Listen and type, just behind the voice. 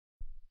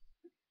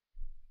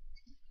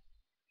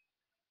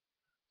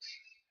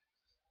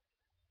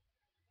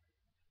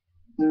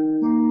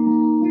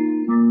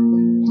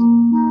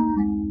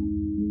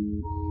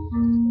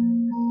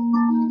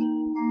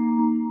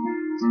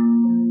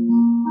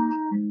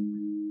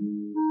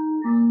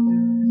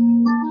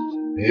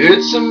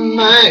It's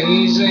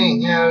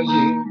amazing how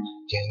you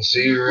can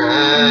see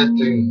right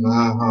through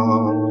my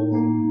heart.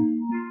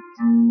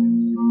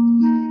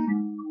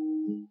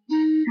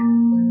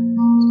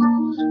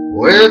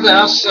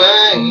 Without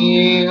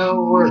saying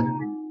a word,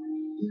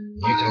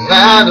 you can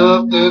light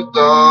up the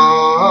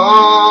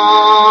dark.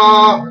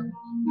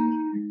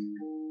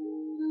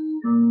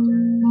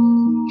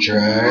 Try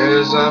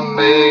as I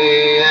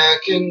may, I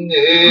can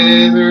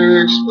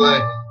never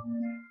explain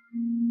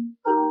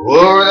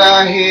what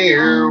I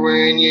hear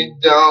when you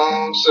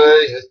don't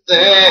say a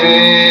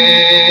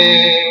thing.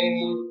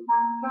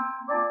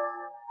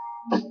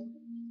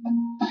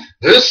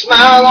 The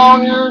smile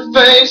on your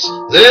face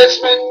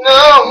lets me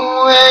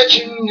know that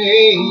you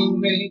need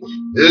me.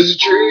 There's a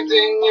truth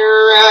in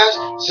your eyes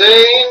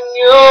saying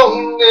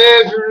you'll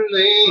never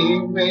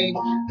leave me.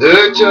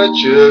 The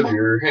touch of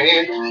your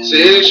hand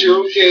says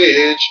you'll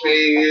catch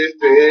me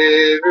if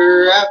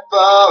ever I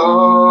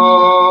fall.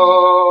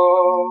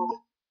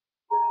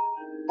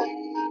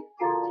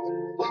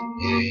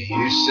 Yeah,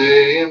 you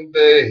say it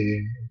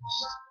best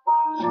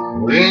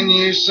when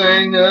you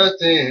say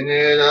nothing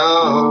at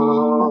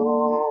all.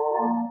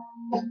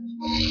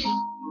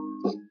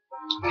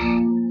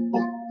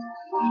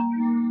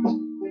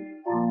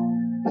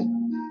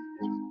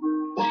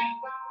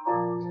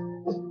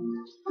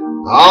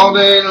 All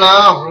day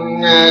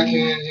long I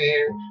can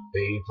hear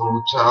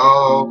people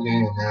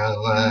talking out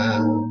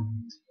loud,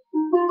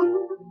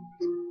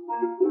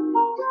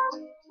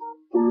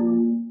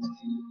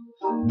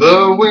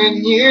 but when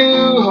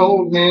you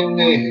hold me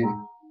near,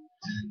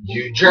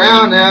 you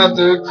drown out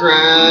the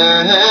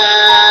crowd.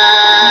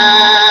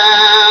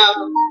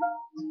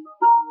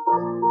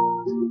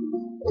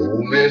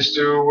 Oh,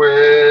 Mr.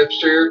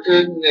 Webster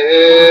could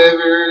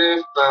never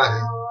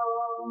define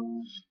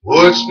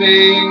what's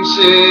being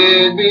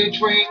said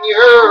between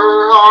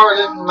your heart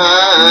and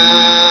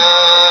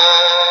mine.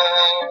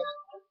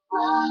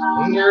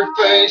 Your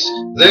face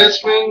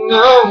lets me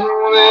know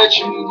that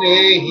you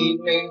need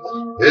me.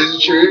 There's a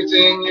truth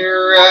in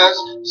your eyes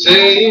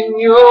saying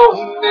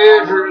you'll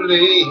never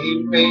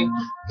leave me.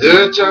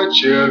 The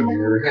touch of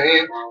your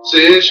hand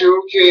says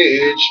you'll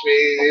catch me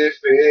if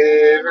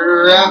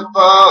ever I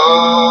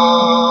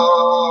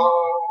fall.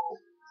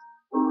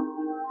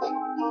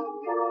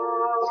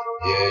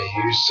 Yeah,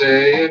 you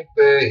say it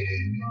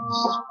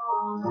best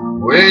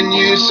when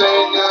you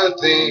say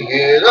nothing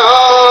at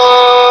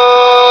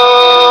all.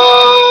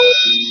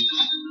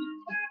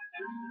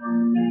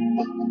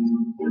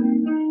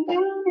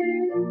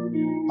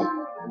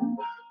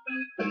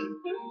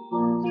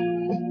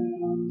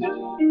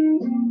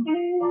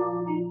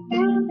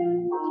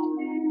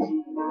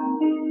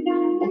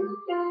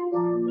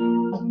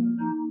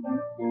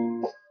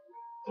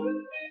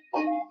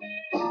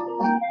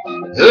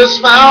 The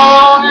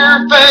smile on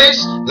your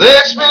face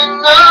lets me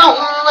know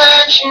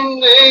that you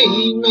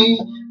need me.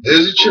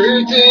 There's a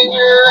truth in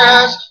your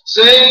eyes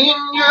saying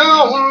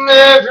you'll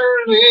never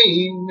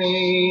leave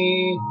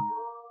me.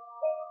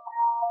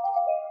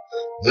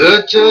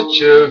 The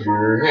touch of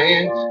your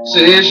hand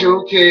says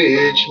you'll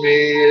catch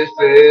me if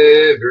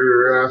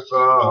ever I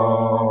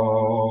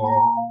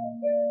fall.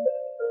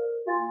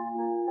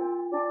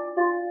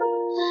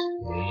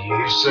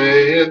 You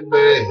say it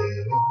best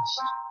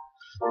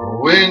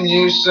when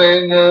you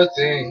say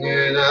nothing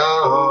at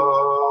all.